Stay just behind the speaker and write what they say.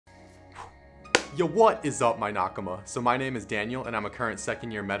Yo, what is up, my Nakama? So my name is Daniel and I'm a current second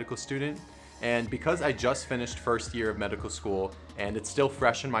year medical student. And because I just finished first year of medical school and it's still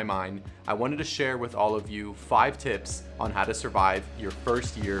fresh in my mind, I wanted to share with all of you 5 tips on how to survive your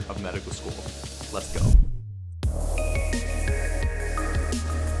first year of medical school. Let's go.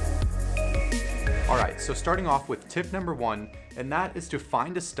 Alright, so starting off with tip number 1, and that is to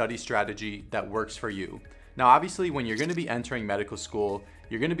find a study strategy that works for you. Now obviously when you're going to be entering medical school,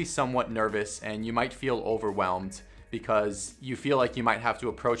 you're going to be somewhat nervous and you might feel overwhelmed because you feel like you might have to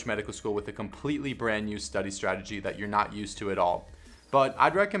approach medical school with a completely brand new study strategy that you're not used to at all. But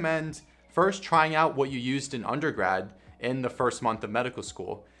I'd recommend first trying out what you used in undergrad in the first month of medical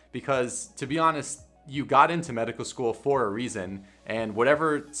school, because to be honest, you got into medical school for a reason, and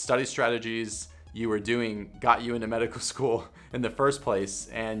whatever study strategies you were doing got you into medical school in the first place,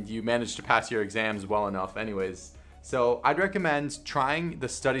 and you managed to pass your exams well enough anyways. So I'd recommend trying the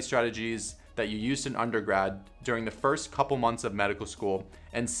study strategies that you used in undergrad during the first couple months of medical school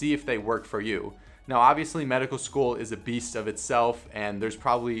and see if they work for you. Now obviously medical school is a beast of itself and there's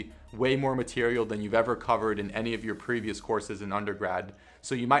probably way more material than you've ever covered in any of your previous courses in undergrad.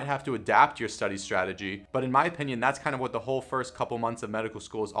 So you might have to adapt your study strategy, but in my opinion that's kind of what the whole first couple months of medical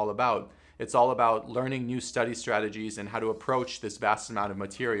school is all about. It's all about learning new study strategies and how to approach this vast amount of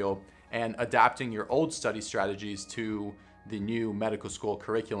material and adapting your old study strategies to the new medical school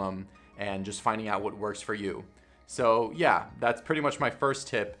curriculum and just finding out what works for you. So yeah, that's pretty much my first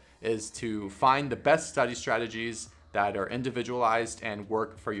tip, is to find the best study strategies that are individualized and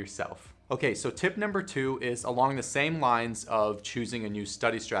work for yourself. Okay, so tip number 2 is along the same lines of choosing a new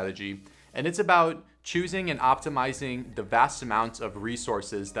study strategy, and it's about choosing and optimizing the vast amount of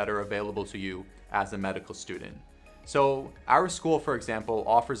resources that are available to you as a medical student. So our school, for example,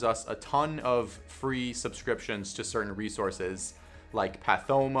 offers us a ton of free subscriptions to certain resources like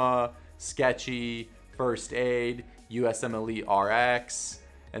Pathoma, Sketchy, First Aid, USMLE RX,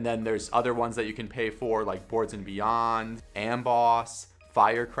 and then there's other ones that you can pay for like Boards and Beyond, Amboss,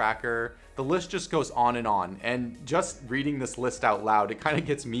 Firecracker. The list just goes on, and just reading this list out loud, it kind of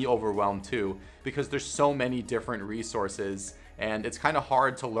gets me overwhelmed too, because there's so many different resources and it's kind of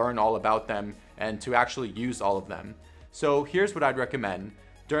hard to learn all about them and to actually use all of them. So here's what I'd recommend.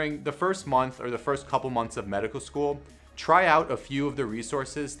 During the first month or the first couple months of medical school, try out a few of the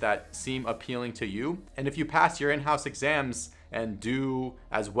resources that seem appealing to you, and if you pass your in-house exams and do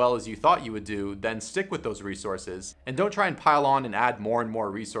as well as you thought you would do, then stick with those resources. And don't try and pile on and add more and more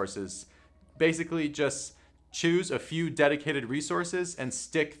resources. Basically just choose a few dedicated resources and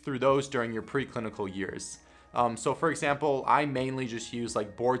stick through those during your preclinical years. So for example, I mainly just use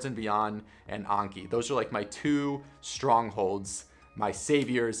like Boards and Beyond and Anki. Those are like my 2 strongholds, my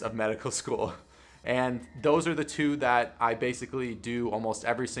saviors of medical school. And those are the 2 that I basically do almost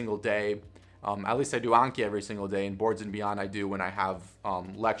every single day. At least I do Anki every single day, and Boards and Beyond I do when I have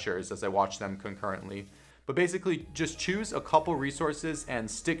lectures as I watch them concurrently. But basically just choose a couple resources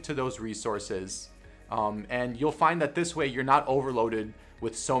and stick to those resources. And you'll find that this way you're not overloaded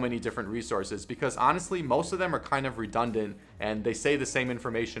with so many different resources, because honestly most of them are kind of redundant and they say the same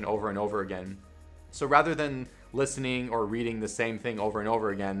information over and over again. So rather than listening or reading the same thing over and over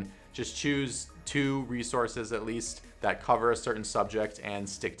again, just choose 2 resources at least that cover a certain subject and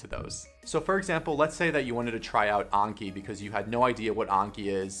stick to those. So for example, let's say that you wanted to try out Anki because you had no idea what Anki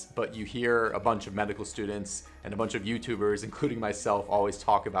is, but you hear a bunch of medical students and a bunch of YouTubers, including myself, always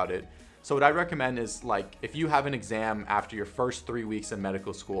talk about it. So what I recommend is, like, if you have an exam after your first 3 weeks in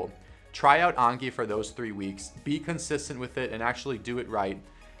medical school, try out Anki for those 3 weeks, be consistent with it and actually do it right.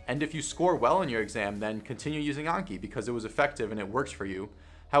 And if you score well in your exam, then continue using Anki because it was effective and it works for you.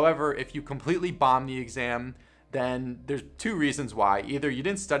 However, if you completely bomb the exam, then there's 2 reasons why. Either you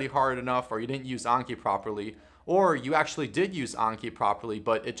didn't study hard enough or you didn't use Anki properly, or you actually did use Anki properly,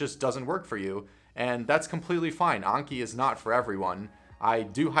 but it just doesn't work for you. And that's completely fine. Anki is not for everyone. I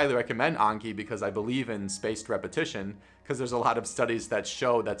do highly recommend Anki because I believe in spaced repetition, because there's a lot of studies that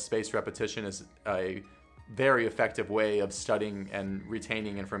show that spaced repetition is a very effective way of studying and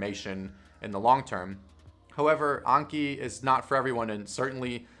retaining information in the long term. However, Anki is not for everyone, and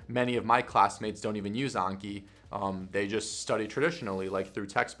certainly many of my classmates don't even use Anki. They just study traditionally, like through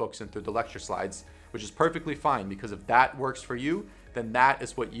textbooks and through the lecture slides, which is perfectly fine, because if that works for you, then that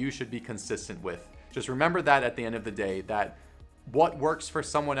is what you should be consistent with. Just remember that at the end of the day, that what works for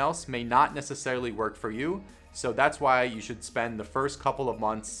someone else may not necessarily work for you. So that's why you should spend the first couple of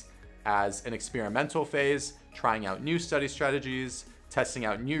months as an experimental phase, trying out new study strategies, testing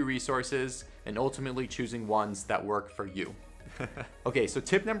out new resources, and ultimately choosing ones that work for you. Okay, so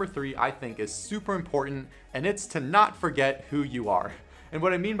tip number 3 I think is super important, and it's to not forget who you are. And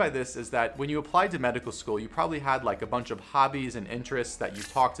what I mean by this is that when you applied to medical school, you probably had like a bunch of hobbies and interests that you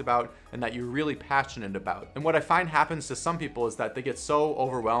talked about and that you're really passionate about. And what I find happens to some people is that they get so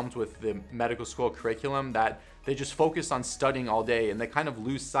overwhelmed with the medical school curriculum that they just focus on studying all day, and they kind of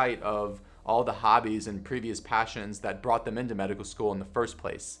lose sight of all the hobbies and previous passions that brought them into medical school in the first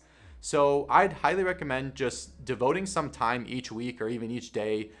place. So I'd highly recommend just devoting some time each week or even each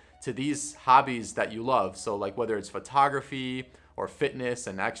day to these hobbies that you love. So like whether it's photography or fitness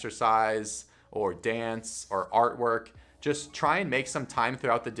and exercise or dance or artwork, just try and make some time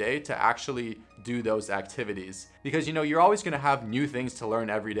throughout the day to actually do those activities. Because you're always gonna have new things to learn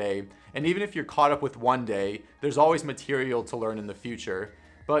every day. And even if you're caught up with one day, there's always material to learn in the future.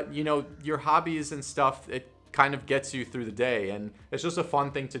 But your hobbies and stuff, it kind of gets you through the day, and it's just a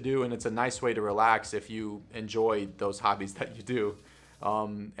fun thing to do, and it's a nice way to relax if you enjoy those hobbies that you do.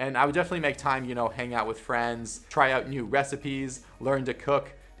 And I would definitely make time, hang out with friends, try out new recipes, learn to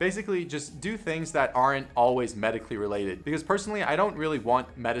cook. Basically, just do things that aren't always medically related. Because personally, I don't really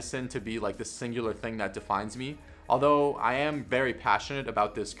want medicine to be like the singular thing that defines me. Although I am very passionate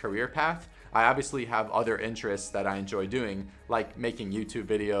about this career path, I obviously have other interests that I enjoy doing, like making YouTube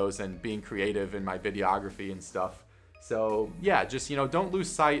videos and being creative in my videography and stuff. So yeah, just don't lose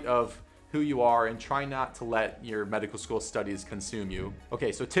sight of who you are and try not to let your medical school studies consume you.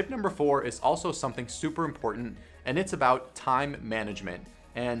 Okay, so tip number 4 is also something super important, and it's about time management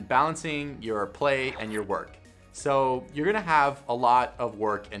and balancing your play and your work. So you're gonna have a lot of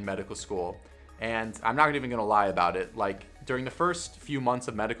work in medical school, and I'm not even gonna lie about it. Like during the first few months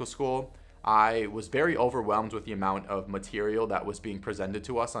of medical school, I was very overwhelmed with the amount of material that was being presented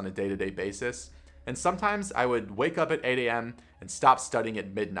to us on a day-to-day basis. And sometimes I would wake up at 8 a.m. and stop studying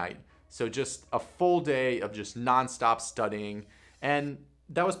at midnight. So just a full day of just nonstop studying. And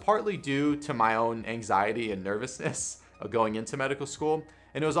that was partly due to my own anxiety and nervousness of going into medical school.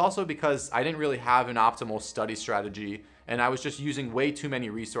 And it was also because I didn't really have an optimal study strategy, and I was just using way too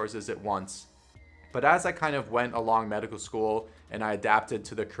many resources at once. But as I kind of went along medical school and I adapted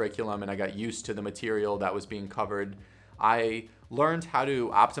to the curriculum and I got used to the material that was being covered, I learned how to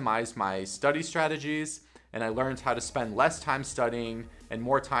optimize my study strategies, and I learned how to spend less time studying and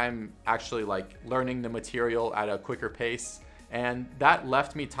more time actually like learning the material at a quicker pace. And that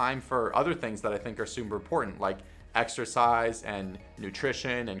left me time for other things that I think are super important, like exercise and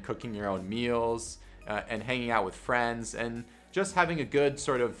nutrition and cooking your own meals and hanging out with friends and just having a good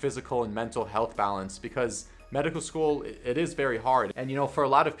sort of physical and mental health balance, because medical school, it is very hard. And for a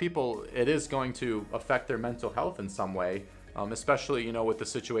lot of people, it is going to affect their mental health in some way, especially, with the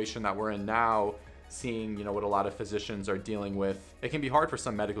situation that we're in now, seeing, what a lot of physicians are dealing with. It can be hard for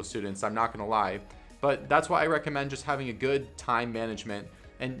some medical students, I'm not gonna lie. But that's why I recommend just having a good time management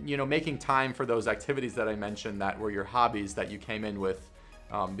and, making time for those activities that I mentioned that were your hobbies that you came in with.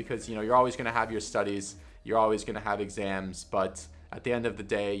 Because, you're always gonna have your studies, you're always going to have exams, but at the end of the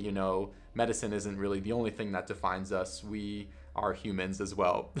day, medicine isn't really the only thing that defines us. We are humans as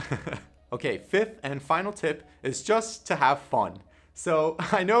well. Okay, 5th and final tip is just to have fun. So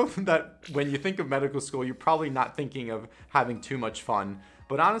I know that when you think of medical school, you're probably not thinking of having too much fun.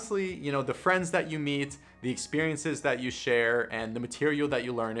 But honestly, the friends that you meet, the experiences that you share, and the material that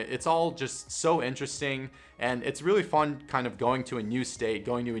you learn, it's all just so interesting. And it's really fun kind of going to a new state,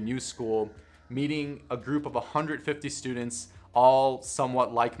 going to a new school, meeting a group of 150 students, all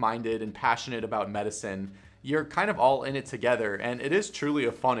somewhat like-minded and passionate about medicine. You're kind of all in it together, and it is truly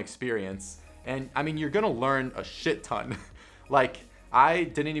a fun experience. And I mean, you're gonna learn a shit ton. Like, I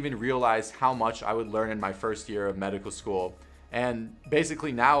didn't even realize how much I would learn in my first year of medical school. And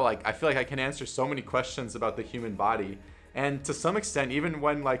basically now, like, I feel like I can answer so many questions about the human body. And to some extent, even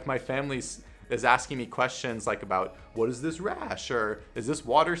when like my family's is asking me questions like about, what is this rash? Or is this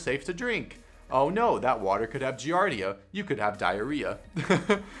water safe to drink? Oh no, that water could have giardia. You could have diarrhea.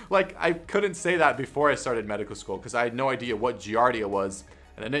 Like, I couldn't say that before I started medical school because I had no idea what giardia was,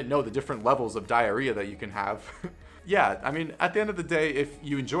 and I didn't know the different levels of diarrhea that you can have. Yeah, I mean, at the end of the day, if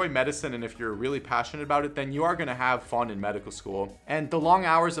you enjoy medicine and if you're really passionate about it, then you are gonna have fun in medical school. And the long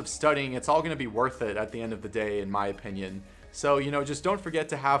hours of studying, it's all gonna be worth it at the end of the day, in my opinion. So, just don't forget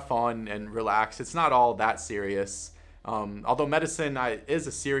to have fun and relax. It's not all that serious. Although medicine is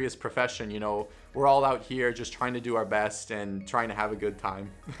a serious profession, we're all out here just trying to do our best and trying to have a good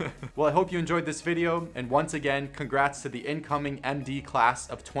time. Well, I hope you enjoyed this video, and once again, congrats to the incoming MD class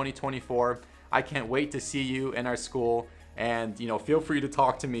of 2024. I can't wait to see you in our school, and feel free to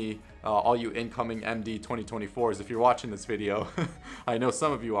talk to me, all you incoming MD 2024s if you're watching this video. I know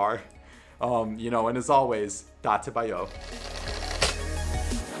some of you are. And as always, date bayo.